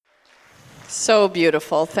So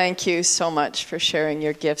beautiful. Thank you so much for sharing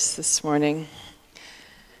your gifts this morning.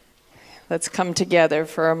 Let's come together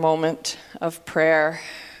for a moment of prayer,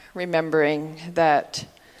 remembering that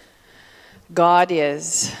God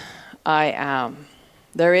is, I am.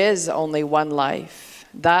 There is only one life.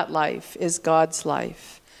 That life is God's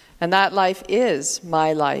life. And that life is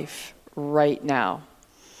my life right now.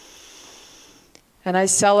 And I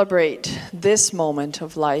celebrate this moment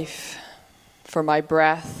of life for my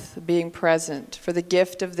breath, being present, for the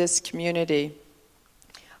gift of this community,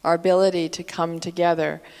 our ability to come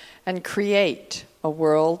together and create a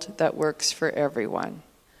world that works for everyone.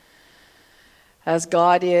 As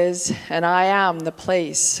God is, and I am the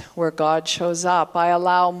place where God shows up, I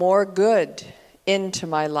allow more good into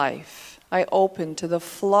my life. I open to the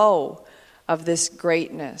flow of this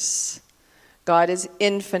greatness. God is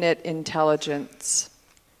infinite intelligence.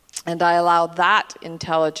 And I allow that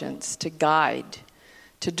intelligence to guide,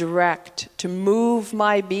 to direct, to move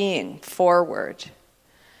my being forward.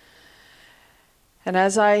 And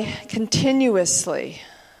as I continuously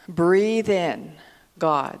breathe in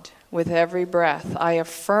God with every breath, I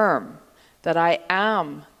affirm that I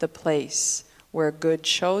am the place where good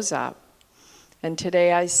shows up. And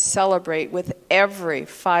today I celebrate with every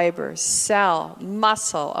fiber, cell,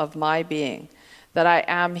 muscle of my being that I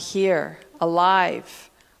am here, alive,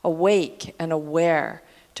 awake and aware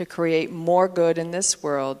to create more good in this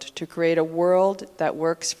world, to create a world that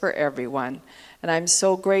works for everyone. And I'm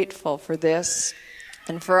so grateful for this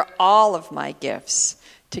and for all of my gifts.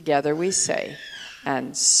 Together we say,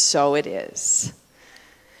 and so it is.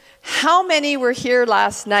 How many were here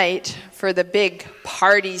last night for the big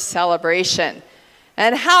party celebration?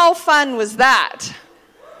 And how fun was that?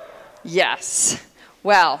 Yes.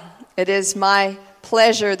 Well, it is my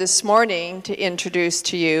pleasure this morning to introduce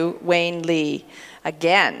to you Wayne Lee.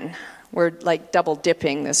 Again, we're like double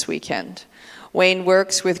dipping this weekend. Wayne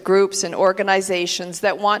works with groups and organizations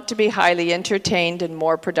that want to be highly entertained and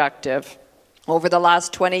more productive. Over the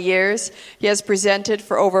last 20 years, he has presented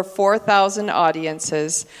for over 4,000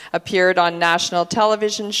 audiences, appeared on national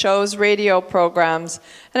television shows, radio programs,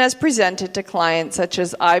 and has presented to clients such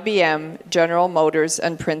as IBM, General Motors,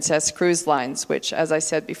 and Princess Cruise Lines, which, as I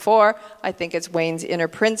said before, I think it's Wayne's inner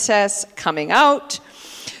princess coming out.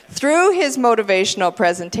 Through his motivational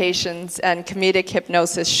presentations and comedic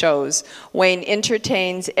hypnosis shows, Wayne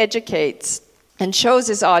entertains, educates, and shows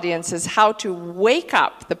his audiences how to wake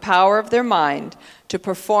up the power of their mind to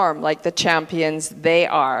perform like the champions they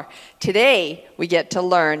are. Today, we get to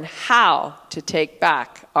learn how to take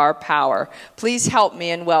back our power. Please help me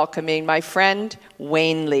in welcoming my friend,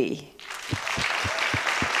 Wayne Lee.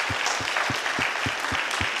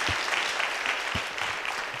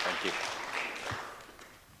 Thank you.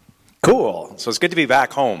 Cool. So it's good to be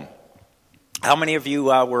back home. How many of you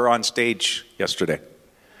were on stage yesterday?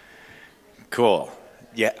 Cool.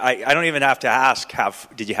 Yeah, I don't even have to ask,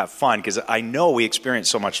 did you have fun? Because I know we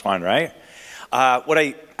experienced so much fun, right? What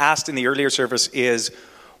I asked in the earlier service is,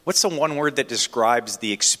 what's the one word that describes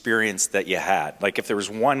the experience that you had? Like if there was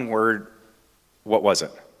one word, what was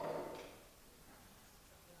it?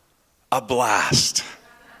 A blast.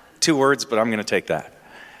 2 words, but I'm going to take that.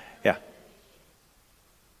 Yeah.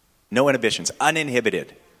 No inhibitions.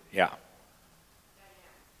 Uninhibited. Yeah.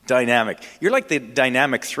 Dynamic. You're like the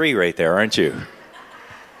dynamic 3 right there, aren't you?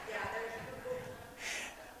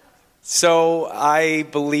 So I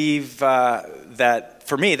believe that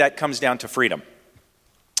for me, that comes down to freedom.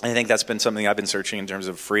 I think that's been something I've been searching in terms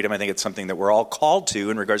of freedom. I think it's something that we're all called to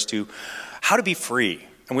in regards to how to be free.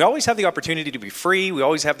 And we always have the opportunity to be free. We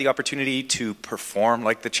always have the opportunity to perform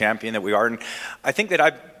like the champion that we are. And I think that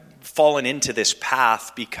I've fallen into this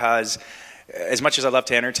path because as much as I love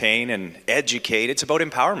to entertain and educate, it's about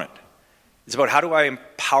empowerment. It's about how do I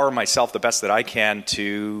empower myself the best that I can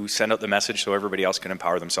to send out the message so everybody else can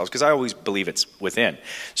empower themselves, because I always believe it's within.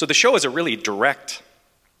 So the show is a really direct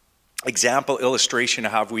example, illustration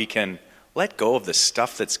of how we can let go of the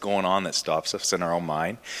stuff that's going on that stops us in our own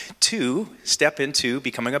mind to step into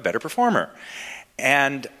becoming a better performer.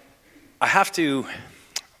 And I have to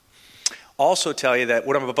also tell you that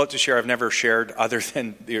what I'm about to share I've never shared other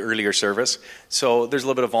than the earlier service. So there's a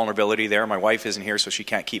little bit of vulnerability there. My wife isn't here, so she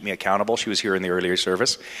can't keep me accountable. She was here in the earlier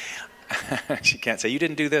service. She can't say, you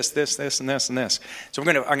didn't do this, and this, and this. So I'm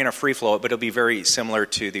going to free flow it, but it'll be very similar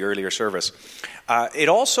to the earlier service. It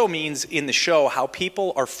also means in the show how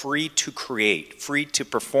people are free to create, free to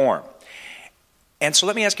perform. And so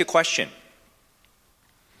let me ask you a question.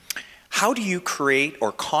 How do you create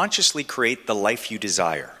or consciously create the life you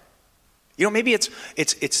desire? Maybe it's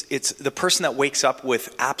the person that wakes up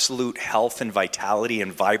with absolute health and vitality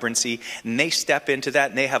and vibrancy, and they step into that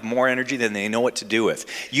and they have more energy than they know what to do with.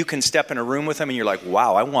 You can step in a room with them and you're like,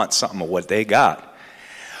 wow, I want something of what they got.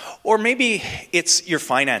 Or maybe it's your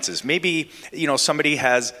finances. Maybe, somebody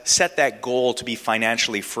has set that goal to be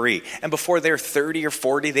financially free. And before they're 30 or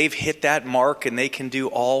 40, they've hit that mark and they can do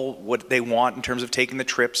all what they want in terms of taking the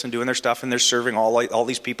trips and doing their stuff, and they're serving all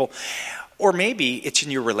these people. Or maybe it's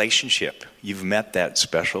in your relationship. You've met that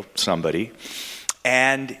special somebody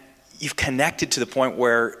and you've connected to the point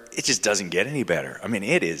where it just doesn't get any better. I mean,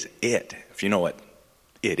 it is it, if you know what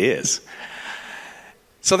it is.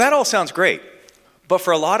 So that all sounds great. But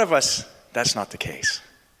for a lot of us, that's not the case.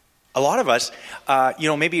 A lot of us,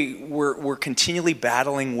 maybe we're continually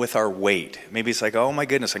battling with our weight. Maybe it's like, oh my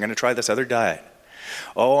goodness, I'm going to try this other diet.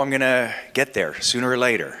 Oh, I'm going to get there sooner or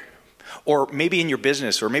later. Or maybe in your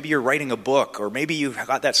business, or maybe you're writing a book, or maybe you've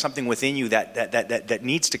got that something within you that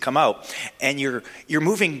needs to come out, and you're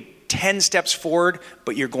moving 10 steps forward,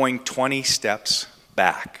 but you're going 20 steps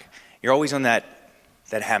back. You're always on that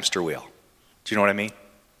hamster wheel. Do you know what I mean?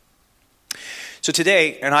 So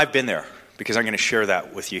today, and I've been there because I'm going to share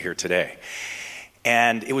that with you here today.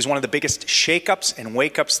 And it was one of the biggest shake-ups and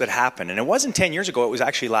wake-ups that happened. And it wasn't 10 years ago, it was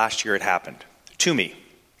actually last year it happened to me.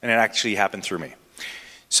 And it actually happened through me.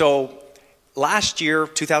 So last year,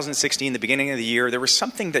 2016, the beginning of the year, there was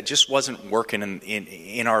something that just wasn't working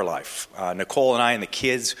in our life. Nicole and I and the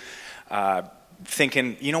kids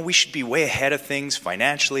thinking, we should be way ahead of things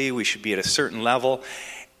financially. We should be at a certain level.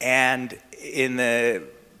 And in the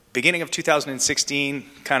beginning of 2016,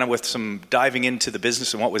 kind of with some diving into the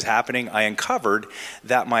business and what was happening, I uncovered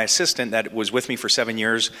that my assistant that was with me for 7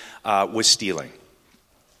 years was stealing.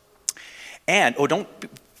 And, don't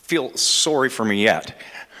feel sorry for me yet.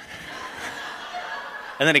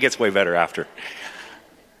 And then it gets way better after.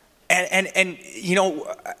 And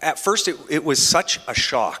at first it was such a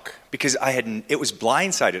shock because it was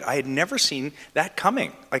blindsided. I had never seen that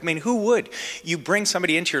coming. Who would? You bring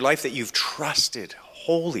somebody into your life that you've trusted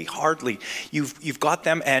wholeheartedly. You've got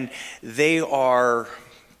them and they are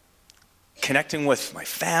connecting with my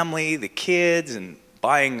family, the kids, and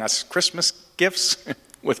buying us Christmas gifts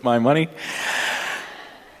with my money.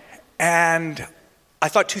 And I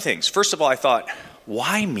thought two things. First of all, I thought,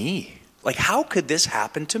 why me? How could this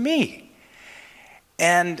happen to me?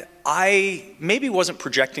 And I maybe wasn't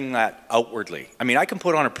projecting that outwardly. I can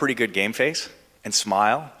put on a pretty good game face and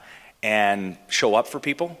smile and show up for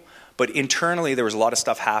people. But internally, there was a lot of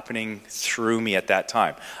stuff happening through me at that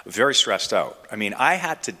time. Very stressed out. I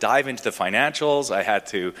had to dive into the financials. I had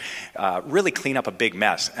to really clean up a big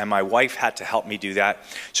mess. And my wife had to help me do that.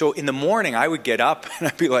 So in the morning, I would get up and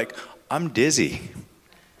I'd be like, I'm dizzy.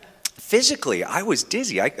 Physically, I was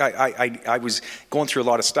dizzy. I was going through a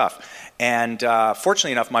lot of stuff. And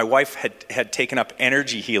fortunately enough, my wife had taken up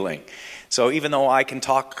energy healing. So even though I can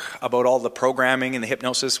talk about all the programming and the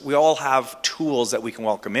hypnosis, we all have tools that we can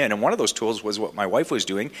welcome in. And one of those tools was what my wife was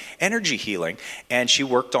doing, energy healing. And she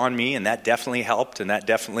worked on me, and that definitely helped, and that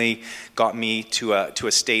definitely got me to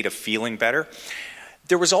a state of feeling better.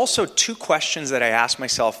 There was also two questions that I asked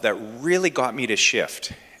myself that really got me to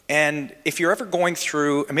shift. And if you're ever going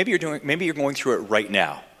through, and maybe you're going through it right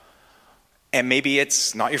now, and maybe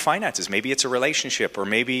it's not your finances, maybe it's a relationship, or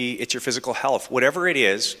maybe it's your physical health, whatever it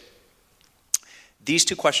is, these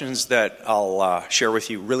two questions that I'll share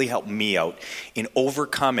with you really helped me out in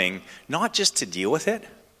overcoming, not just to deal with it,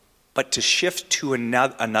 but to shift to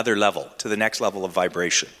another level, to the next level of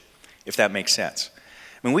vibration, if that makes sense.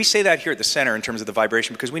 We say that here at the center in terms of the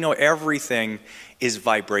vibration because we know everything is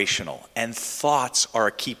vibrational, and thoughts are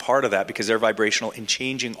a key part of that because they're vibrational in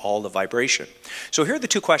changing all the vibration. So here are the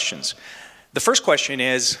two questions. The first question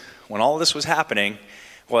is, when all of this was happening,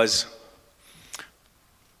 was,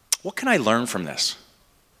 what can I learn from this?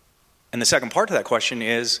 And the second part of that question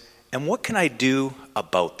is, and what can I do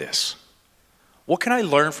about this? What can I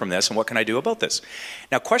learn from this, and what can I do about this?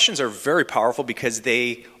 Now, questions are very powerful because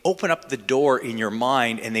they open up the door in your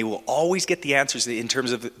mind, and they will always get the answers in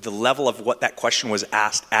terms of the level of what that question was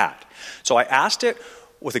asked at. So I asked it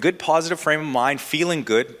with a good positive frame of mind, feeling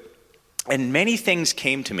good, and many things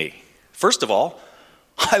came to me. First of all,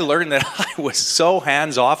 I learned that I was so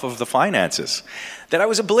hands-off of the finances, that I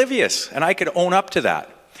was oblivious, and I could own up to that.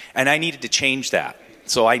 And I needed to change that.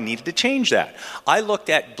 So I needed to change that. I looked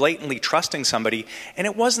at blatantly trusting somebody, and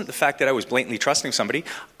it wasn't the fact that I was blatantly trusting somebody.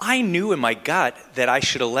 I knew in my gut that I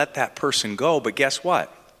should have let that person go, but guess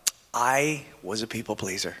what? I was a people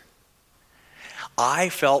pleaser. I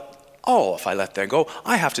felt, if I let them go,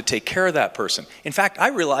 I have to take care of that person. In fact, I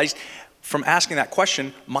realized from asking that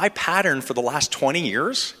question, my pattern for the last 20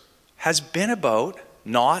 years has been about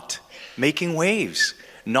not making waves,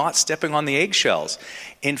 not stepping on the eggshells.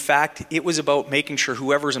 In fact, it was about making sure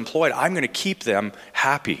whoever's employed, I'm going to keep them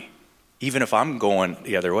happy, even if I'm going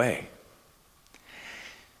the other way.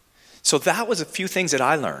 So that was a few things that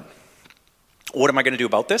I learned. What am I going to do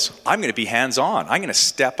about this? I'm going to be hands-on. I'm going to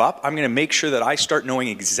step up. I'm going to make sure that I start knowing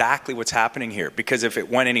exactly what's happening here. Because if it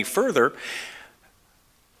went any further,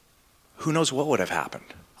 who knows what would have happened?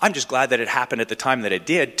 I'm just glad that it happened at the time that it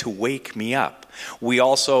did to wake me up. We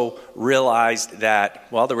also realized that,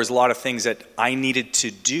 well, there was a lot of things that I needed to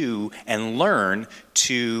do and learn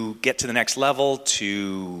to get to the next level,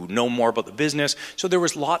 to know more about the business. So there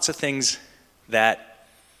was lots of things that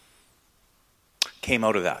came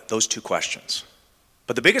out of that, those two questions.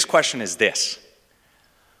 But the biggest question is this: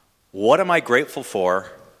 what am I grateful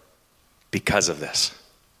for because of this?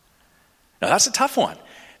 Now that's a tough one,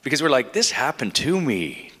 because we're like, this happened to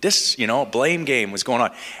me. This, blame game was going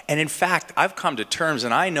on. And in fact, I've come to terms,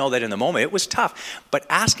 and I know that in the moment it was tough, but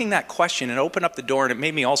asking that question and opened up the door, and it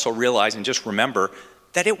made me also realize and just remember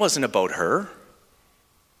that it wasn't about her.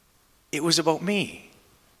 It was about me.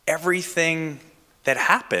 Everything that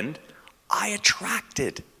happened, I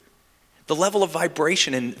attracted. The level of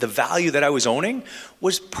vibration and the value that I was owning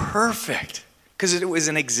was perfect because it was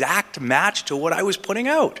an exact match to what I was putting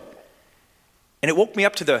out. And it woke me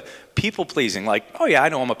up to the people pleasing, like, oh yeah, I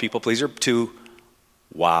know I'm a people pleaser, to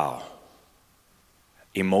wow.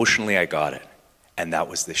 Emotionally, I got it. And that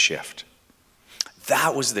was the shift.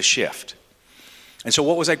 That was the shift. And so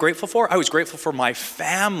what was I grateful for? I was grateful for my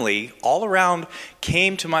family all around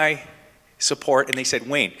came to my support, and they said,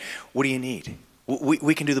 Wayne, what do you need?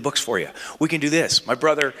 We can do the books for you. We can do this. My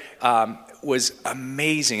brother was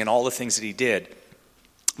amazing in all the things that he did.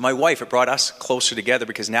 My wife, it brought us closer together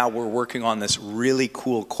because now we're working on this really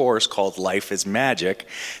cool course called Life is Magic.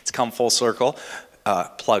 It's come full circle.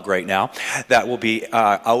 Plug right now. That will be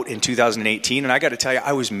out in 2018. And I got to tell you,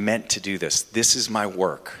 I was meant to do this. This is my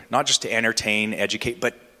work. Not just to entertain, educate,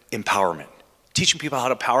 but empowerment. Teaching people how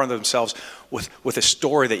to power themselves with a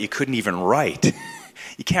story that you couldn't even write.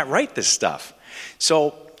 You can't write this stuff.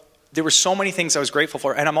 So there were so many things I was grateful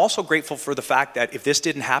for. And I'm also grateful for the fact that if this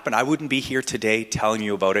didn't happen, I wouldn't be here today telling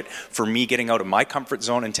you about it, for me getting out of my comfort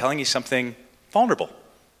zone and telling you something vulnerable,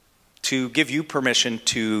 to give you permission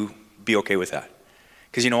to be okay with that.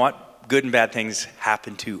 Because you know what? Good and bad things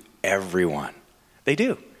happen to everyone. They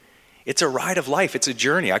do. It's a ride of life. It's a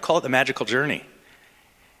journey. I call it the magical journey.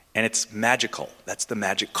 And it's magical. That's the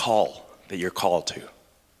magic call that you're called to.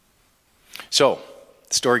 So,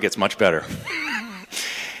 the story gets much better.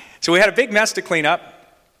 So we had a big mess to clean up.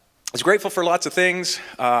 I was grateful for lots of things.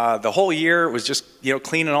 The whole year was just,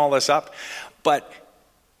 cleaning all this up. But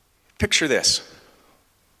picture this.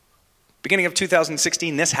 Beginning of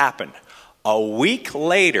 2016, this happened. A week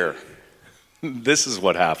later, this is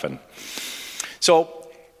what happened. So,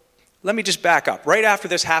 let me just back up. Right after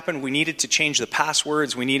this happened, we needed to change the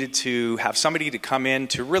passwords. We needed to have somebody to come in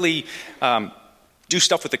to really do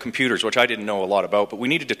stuff with the computers, which I didn't know a lot about, but we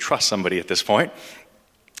needed to trust somebody at this point.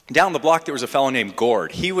 Down the block, there was a fellow named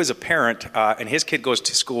Gord. He was a parent, and his kid goes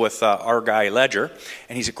to school with our guy, Ledger,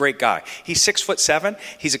 and he's a great guy. He's 6'7".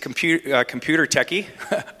 He's a computer techie,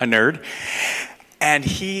 a nerd, and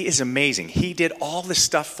he is amazing. He did all this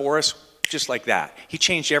stuff for us just like that. He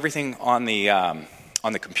changed everything on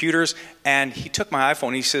the computers, and he took my iPhone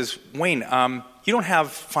and he says, Wayne, you don't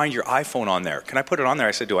have Find Your iPhone on there. Can I put it on there?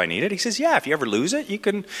 I said, do I need it? He says, yeah, if you ever lose it, you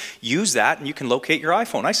can use that and you can locate your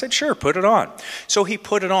iPhone. I said, sure, put it on. So he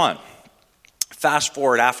put it on. Fast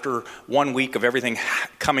forward, after 1 week of everything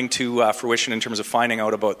coming to fruition in terms of finding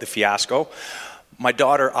out about the fiasco, my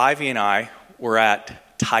daughter Ivy and I were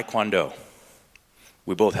at Taekwondo.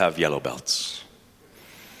 We both have yellow belts.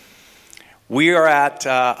 We are at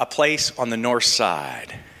a place on the north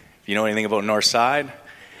side. If you know anything about north side,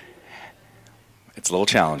 it's a little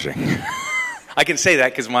challenging. I can say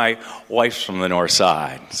that because my wife's from the north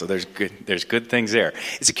side, so there's good things there.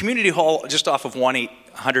 It's a community hall just off of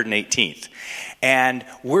 118th, and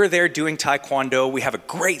we're there doing Taekwondo. We have a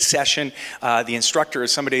great session. The instructor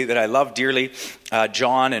is somebody that I love dearly,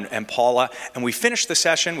 John and Paula, and we finish the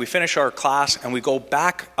session, we finish our class, and we go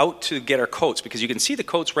back out to get our coats, because you can see the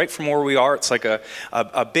coats right from where we are. It's like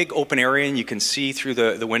a big open area, and you can see through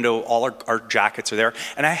the window. All our jackets are there,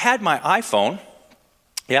 and I had my iPhone.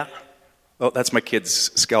 Yeah. Well, that's my kid's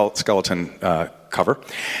skeleton cover.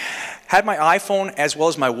 Had my iPhone as well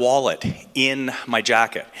as my wallet in my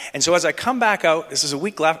jacket. And so as I come back out, this is a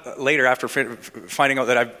week later after finding out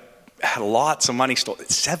that I've had lots of money stolen,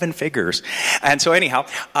 7 figures. And so anyhow,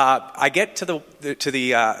 I get to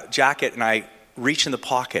the jacket and I reach in the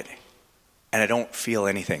pocket and I don't feel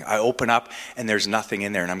anything. I open up and there's nothing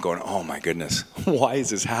in there, and I'm going, oh my goodness, why is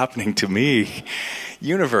this happening to me?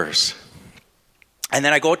 Universe. And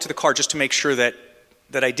then I go out to the car just to make sure that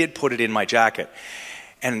I did put it in my jacket.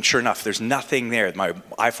 And sure enough, there's nothing there. My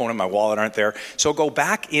iPhone and my wallet aren't there. So I go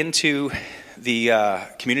back into the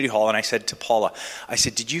community hall, and I said to Paula, I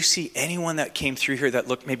said, did you see anyone that came through here that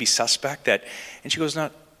looked maybe suspect? And she goes,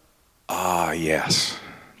 yes.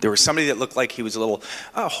 There was somebody that looked like he was a little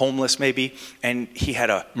homeless maybe, and he had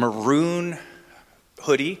a maroon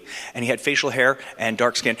hoodie, and he had facial hair and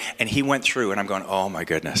dark skin, and he went through, and I'm going, oh my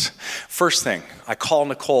goodness. First thing, I call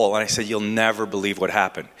Nicole, and I said, you'll never believe what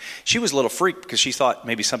happened. She was a little freaked because she thought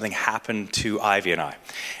maybe something happened to Ivy and I.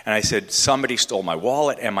 And I said, somebody stole my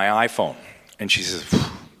wallet and my iPhone. And she says,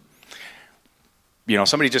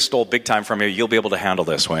 somebody just stole big time from you. You'll be able to handle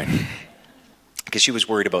this, Wayne. Because she was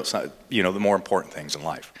worried about, the more important things in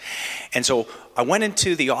life. And so I went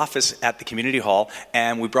into the office at the community hall,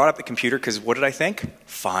 and we brought up the computer, because what did I think?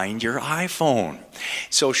 Find your iPhone.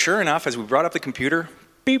 So sure enough, as we brought up the computer,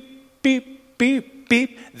 beep, beep, beep,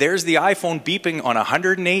 beep, there's the iPhone beeping on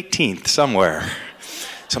 118th somewhere.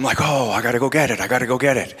 So I'm like, I got to go get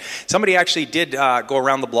it. Somebody actually did go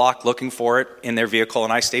around the block looking for it in their vehicle,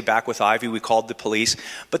 and I stayed back with Ivy. We called the police,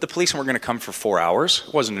 but the police weren't going to come for 4 hours.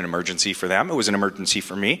 It wasn't an emergency for them. It was an emergency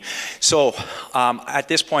for me. So at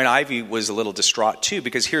this point, Ivy was a little distraught too,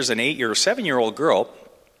 because here's an 7-year-old girl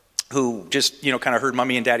who just, kind of heard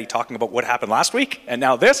mommy and daddy talking about what happened last week, and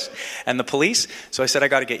now this, and the police. So I said, I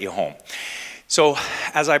got to get you home. So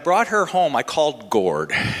as I brought her home, I called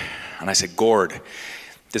Gord, and I said, Gord,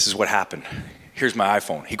 this is what happened. Here's my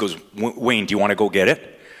iPhone. He goes, Wayne, do you want to go get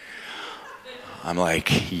it? I'm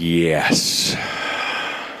like, yes.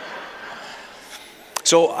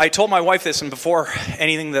 So I told my wife this, and before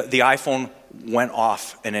anything, the iPhone went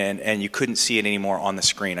off, and you couldn't see it anymore on the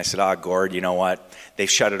screen. I said, Gord, you know what? They've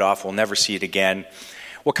shut it off. We'll never see it again.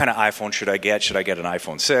 What kind of iPhone should I get? Should I get an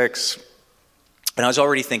iPhone 6? And I was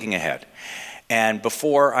already thinking ahead. And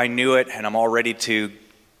before I knew it, and I'm all ready to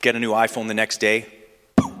get a new iPhone the next day,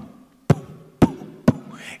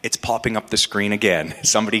 it's popping up the screen again.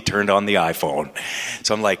 Somebody turned on the iPhone.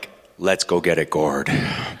 So I'm like, let's go get it, Gord.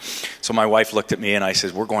 So my wife looked at me and I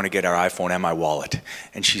said, we're going to get our iPhone and my wallet.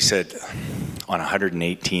 And she said, on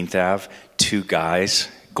 118th Ave, 2 guys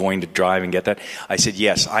going to drive and get that? I said,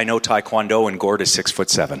 yes, I know Taekwondo and Gord is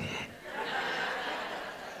 6'7".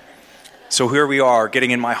 So here we are, getting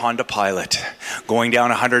in my Honda Pilot, going down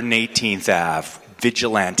 118th Ave,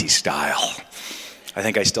 vigilante style. I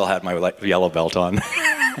think I still had my yellow belt on.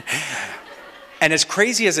 And as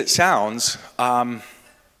crazy as it sounds, I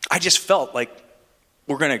just felt like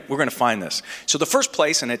we're gonna find this. So the first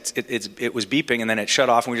place, and it was beeping, and then it shut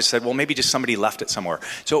off, and we just said, well, maybe just somebody left it somewhere.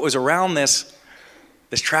 So it was around this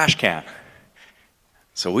trash can.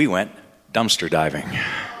 So we went dumpster diving.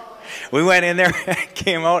 We went in there,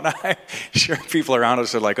 came out, and I'm sure people around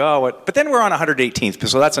us are like, what? But then we're on 118th,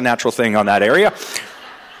 so that's a natural thing on that area.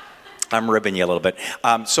 I'm ribbing you a little bit.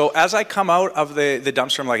 So as I come out of the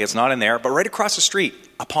dumpster, I'm like, it's not in there. But right across the street,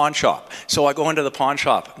 a pawn shop. So I go into the pawn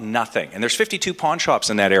shop, nothing. And there's 52 pawn shops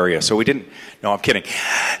in that area. So we didn't, no, I'm kidding.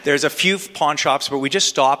 There's a few pawn shops, but we just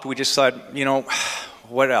stopped. We just said,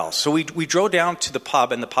 what else? So we drove down to the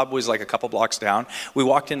pub, and the pub was like a couple blocks down. We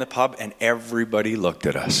walked in the pub, and everybody looked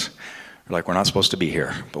at us. We're like, we're not supposed to be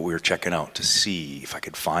here. But we were checking out to see if I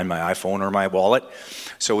could find my iPhone or my wallet.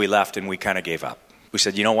 So we left, and we kind of gave up. We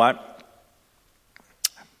said, you know what?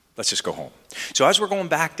 Let's just go home. So as we're going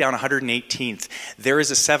back down 118th, there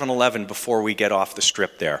is a 7-Eleven before we get off the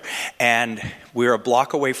strip there. And we're a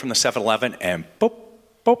block away from the 7-Eleven, and boop,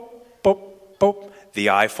 boop, boop, boop, the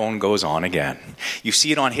iPhone goes on again. You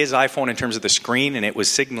see it on his iPhone in terms of the screen, and it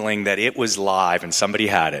was signaling that it was live and somebody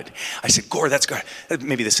had it. I said, Gord, that's good.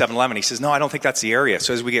 Maybe the 7-Eleven. He says, no, I don't think that's the area.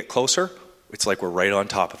 So as we get closer, it's like we're right on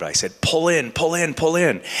top of it. I said, pull in, pull in, pull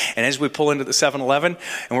in. And as we pull into the 7-Eleven,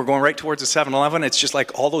 and we're going right towards the 7-Eleven, it's just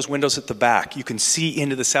like all those windows at the back. You can see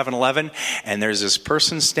into the 7-Eleven, and there's this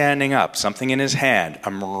person standing up, something in his hand,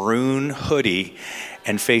 a maroon hoodie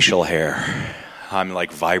and facial hair. I'm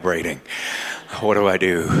like vibrating. What do I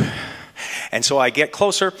do? And so I get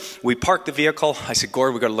closer. We park the vehicle. I said,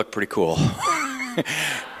 Gord, we got to look pretty cool.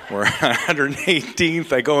 We're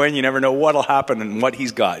 118th. I go in. You never know what'll happen and what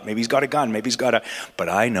he's got. Maybe he's got a gun. Maybe he's got a... But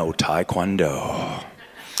I know Taekwondo.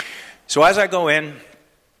 So as I go in,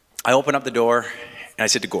 I open up the door, and I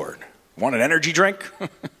said to Gord, want an energy drink? And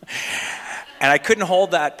I couldn't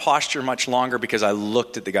hold that posture much longer because I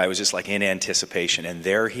looked at the guy who was just like in anticipation. And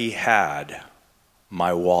there he had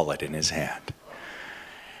my wallet in his hand.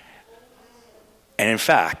 And in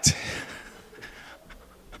fact...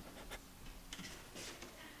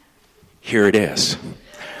 here it is.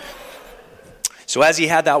 So as he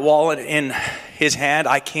had that wallet in his hand,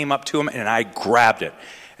 I came up to him and I grabbed it.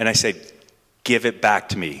 And I said, give it back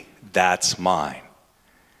to me. That's mine.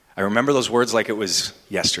 I remember those words like it was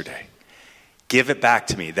yesterday. Give it back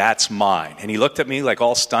to me. That's mine. And he looked at me like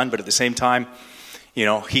all stunned, but at the same time,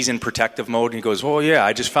 he's in protective mode. And he goes, oh yeah,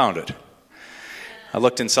 I just found it. I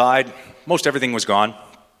looked inside. Most everything was gone,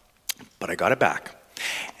 but I got it back.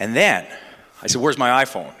 And then I said, where's my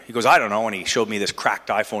iPhone? He goes, I don't know. And he showed me this cracked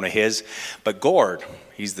iPhone of his. But Gord,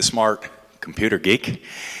 he's the smart computer geek.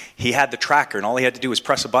 He had the tracker, and all he had to do was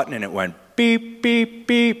press a button, and it went beep, beep,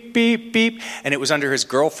 beep, beep, beep. And it was under his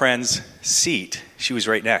girlfriend's seat. She was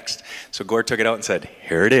right next. So Gord took it out and said,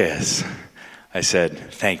 here it is. I said,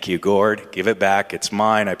 thank you, Gord. Give it back. It's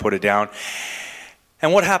mine. I put it down.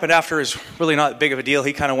 And what happened after is really not big of a deal.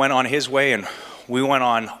 He kind of went on his way, and we went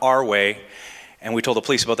on our way. And we told the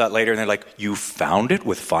police about that later, and they're like, you found it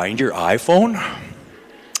with Find Your iPhone?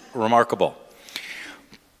 Remarkable.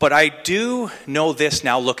 But I do know this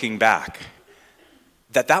now looking back,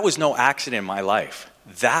 that was no accident in my life.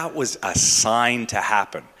 That was a sign to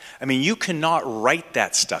happen. I mean, you cannot write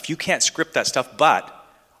that stuff. You can't script that stuff, but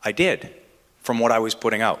I did from what I was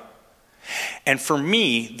putting out. And for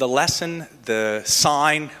me, the lesson, the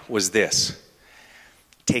sign was this: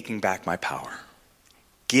 taking back my power.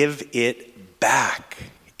 Give it back.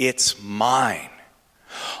 It's mine.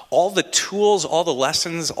 All the tools, all the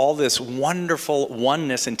lessons, all this wonderful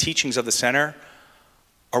oneness and teachings of the center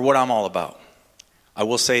are what I'm all about. I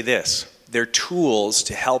will say this: they're tools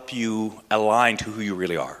to help you align to who you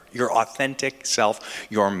really are. Your authentic self,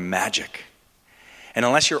 your magic. And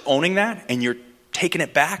unless you're owning that and you're taking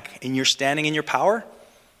it back and you're standing in your power,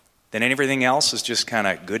 then everything else is just kind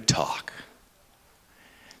of good talk.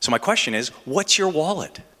 So my question is, what's your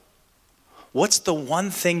wallet? What's the one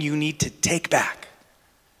thing you need to take back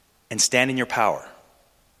and stand in your power?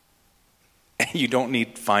 And you don't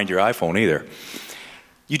need to find your iPhone either.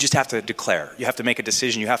 You just have to declare. You have to make a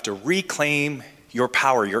decision. You have to reclaim your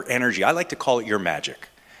power, your energy. I like to call it your magic,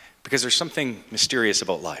 because there's something mysterious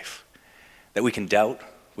about life that we can doubt,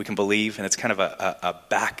 we can believe, and it's kind of a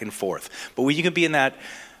back and forth. But when you can be in that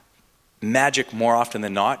magic more often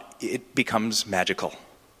than not, it becomes magical.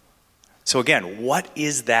 So again, what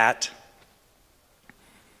is that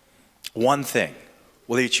one thing?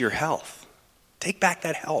 Whether it's your health, take back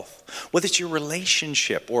that health. Whether it's your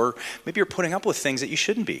relationship, or maybe you're putting up with things that you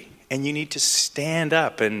shouldn't be, and you need to stand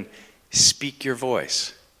up and speak your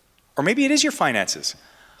voice. Or maybe it is your finances.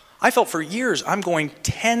 I felt for years I'm going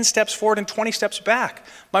 10 steps forward and 20 steps back.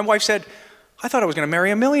 My wife said, I thought I was going to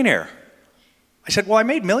marry a millionaire. I said, well, I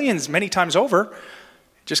made millions many times over.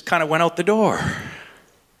 It just kind of went out the door.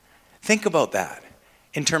 Think about that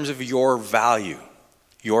in terms of your value.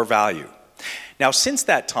 Your value. Now, since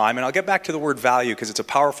that time, and I'll get back to the word value because it's a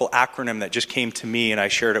powerful acronym that just came to me, and I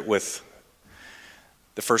shared it with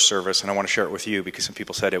the first service, and I want to share it with you because some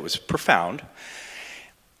people said it was profound.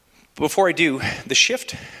 Before I do, the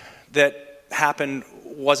shift that happened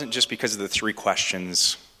wasn't just because of the 3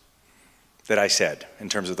 questions that I said in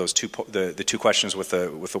terms of those the 2 questions, with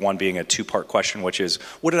the one being a 2-part question, which is,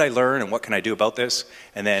 what did I learn and what can I do about this?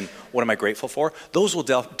 And then, what am I grateful for? Those will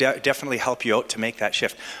definitely help you out to make that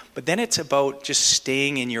shift. But then it's about just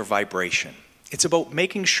staying in your vibration. It's about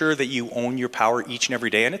making sure that you own your power each and every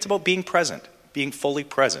day. And it's about being present, being fully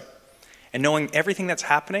present. And knowing everything that's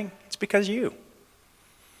happening, it's because of you.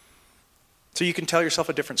 So you can tell yourself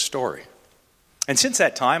a different story. And since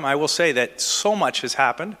that time, I will say that so much has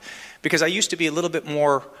happened, because I used to be a little bit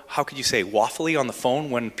more, how could you say, waffly on the phone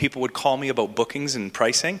when people would call me about bookings and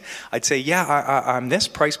pricing. I'd say, yeah, I'm this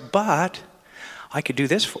price, but I could do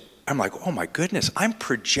this. I'm like, oh my goodness, I'm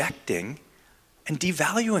projecting and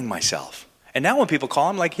devaluing myself. And now when people call,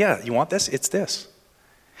 I'm like, yeah, you want this? It's this.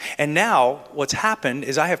 And now what's happened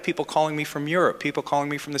is I have people calling me from Europe, people calling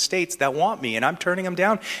me from the States that want me, and I'm turning them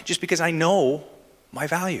down just because I know my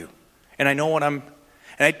value. And I know what and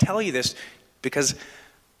I tell you this because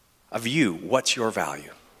of you. What's your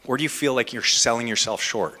value? Or do you feel like you're selling yourself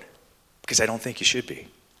short? Because I don't think you should be.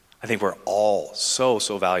 I think we're all so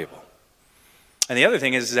valuable. And the other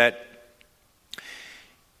thing is that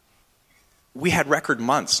we had record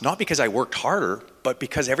months, not because I worked harder, but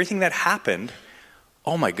because everything that happened,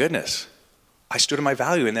 oh my goodness, I stood in my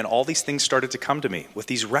value, and then all these things started to come to me with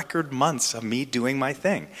these record months of me doing my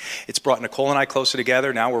thing. It's brought Nicole and I closer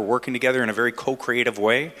together. Now we're working together in a very co-creative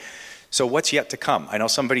way. So what's yet to come? I know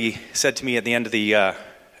somebody said to me at the end of the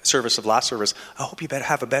last service, I hope you better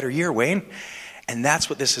have a better year, Wayne. And that's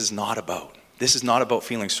what this is not about. This is not about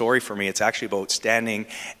feeling sorry for me. It's actually about standing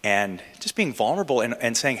and just being vulnerable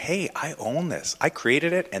and saying, hey, I own this. I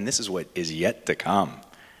created it, and this is what is yet to come.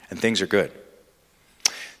 And things are good.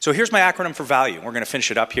 So here's my acronym for value. We're going to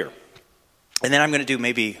finish it up here. And then I'm going to do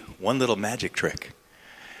maybe one little magic trick.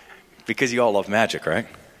 Because you all love magic, right?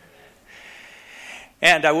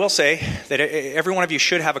 And I will say that every one of you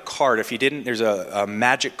should have a card. If you didn't, there's a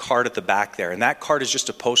magic card at the back there. And that card is just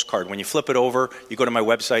a postcard. When you flip it over, you go to my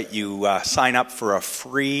website, you sign up for a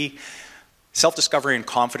free self-discovery and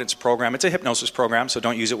confidence program. It's a hypnosis program, so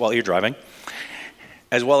don't use it while you're driving.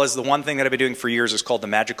 As well as the one thing that I've been doing for years is called the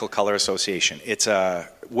Magical Color Association. It's a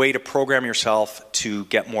way to program yourself to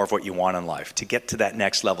get more of what you want in life, to get to that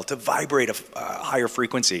next level, to vibrate a higher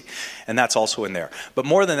frequency. And that's also in there. But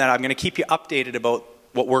more than that, I'm going to keep you updated about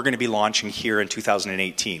what we're going to be launching here in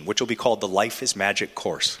 2018, which will be called the Life is Magic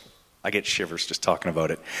course. I get shivers just talking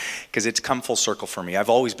about it because it's come full circle for me. I've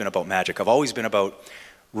always been about magic. I've always been about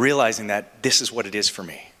realizing that this is what it is for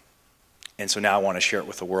me. And so now I want to share it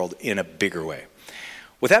with the world in a bigger way.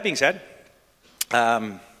 With that being said,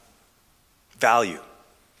 value. Do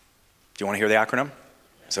you want to hear the acronym?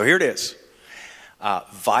 So here it is.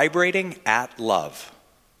 Vibrating at love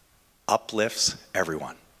uplifts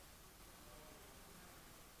everyone.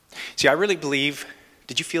 See, I really believe,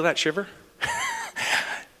 did you feel that shiver?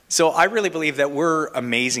 So I really believe that we're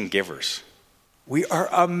amazing givers. We are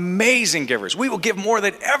amazing givers. We will give more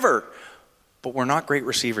than ever, but we're not great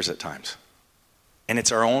receivers at times. And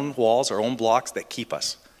it's our own walls, our own blocks that keep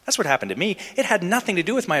us. That's what happened to me. It had nothing to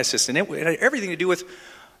do with my assistant. It had everything to do with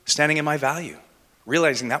standing in my value,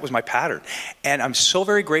 realizing that was my pattern. And I'm so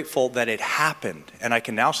very grateful that it happened. And I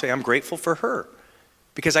can now say I'm grateful for her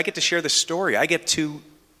because I get to share the story. I get to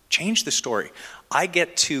change the story. I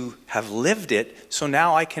get to have lived it, so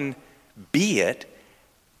now I can be it.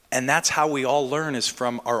 And that's how we all learn, is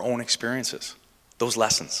from our own experiences, those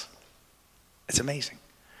lessons. It's amazing.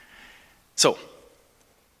 So,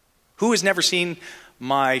 who has never seen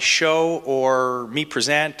my show or me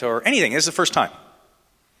present or anything? This is the first time.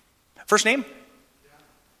 First name?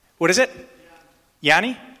 What is it?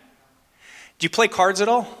 Yanni? Do you play cards at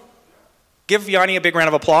all? Give Yanni a big round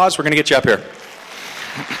of applause. We're going to get you up here.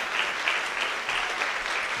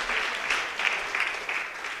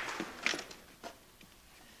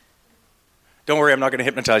 Don't worry, I'm not going to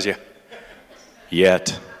hypnotize you.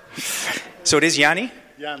 Yet. So it is Yanni?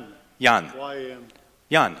 Jan. Jan. Y-A-N.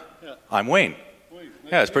 Jan. Yeah. I'm Wayne. Wayne.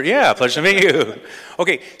 Yeah, it's pretty. Yeah, pleasure to meet you.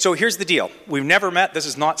 Okay, so here's the deal. We've never met. This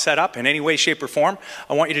is not set up in any way, shape, or form.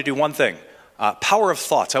 I want you to do one thing. Power of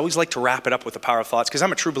thoughts. I always like to wrap it up with the power of thoughts because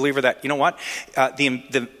I'm a true believer that, you know what?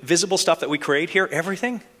 The visible stuff that we create here,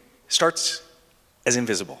 everything starts as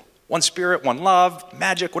invisible. One spirit, one love,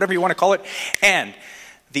 magic, whatever you want to call it. And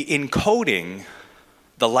the encoding,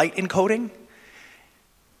 the light encoding,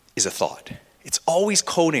 is a thought. It's always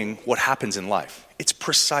coding what happens in life. It's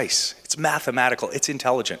precise. It's mathematical. It's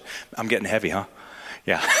intelligent. I'm getting heavy, huh?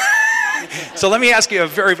 Yeah. So let me ask you a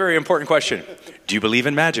very, very important question. Do you believe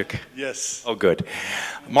in magic? Yes. Oh, good.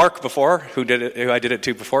 Mark before, who I did it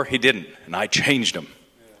to before, he didn't. And I changed him.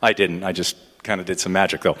 I didn't. I just kind of did some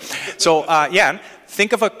magic, though. So, Jan,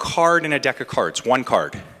 think of a card in a deck of cards. One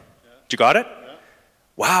card. You got it?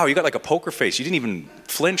 Wow, you got like a poker face. You didn't even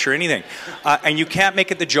flinch or anything. And you can't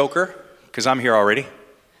make it the Joker, because I'm here already.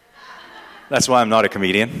 That's why I'm not a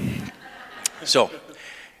comedian. So,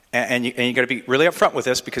 and you got to be really upfront with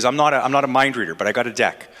this, because I'm not a mind reader, but I got a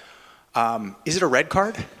deck. Is it a red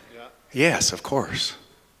card? Yeah. Yes, of course.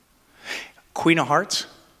 Queen of Hearts?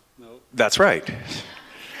 No. That's right.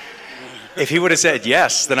 If he would have said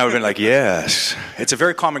yes, then I would have been like, yes. It's a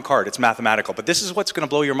very common card. It's mathematical. But this is what's going to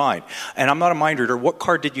blow your mind. And I'm not a mind reader. What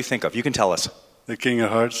card did you think of? You can tell us. The King of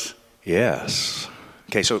Hearts. Yes.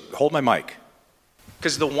 Okay, so hold my mic.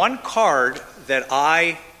 Because the one card that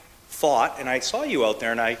I thought, and I saw you out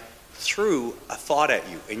there, and I threw a thought at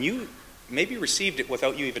you, and you maybe received it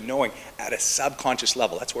without you even knowing at a subconscious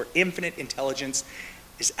level. That's where infinite intelligence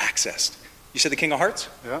is accessed. You said the King of Hearts?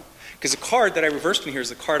 Yeah. Because the card that I reversed in here is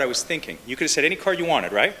the card I was thinking. You could have said any card you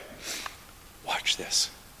wanted, right? Watch this.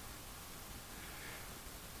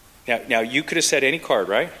 Now you could have said any card,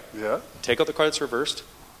 right? Yeah. Take out the card that's reversed.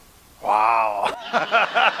 Wow.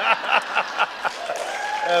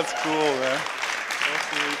 That's cool, man.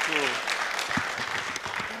 That's really cool.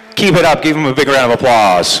 Keep it up. Give him a big round of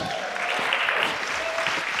applause.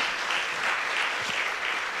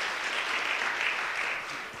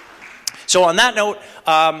 So on that note,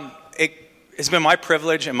 it has been my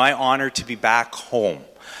privilege and my honor to be back home.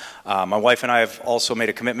 My wife and I have also made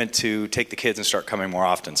a commitment to take the kids and start coming more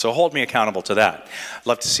often. So hold me accountable to that. I'd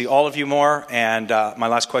love to see all of you more. And my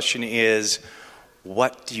last question is,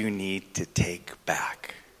 what do you need to take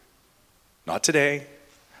back? Not today,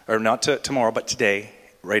 or not tomorrow, but today,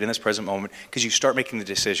 right in this present moment, because you start making the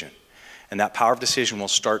decision. And that power of decision will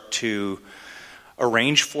start to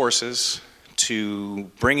arrange forces to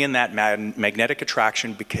bring in that magnetic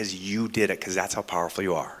attraction because you did it, because that's how powerful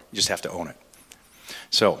you are. You just have to own it.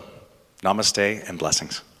 So, namaste and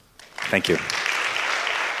blessings. Thank you.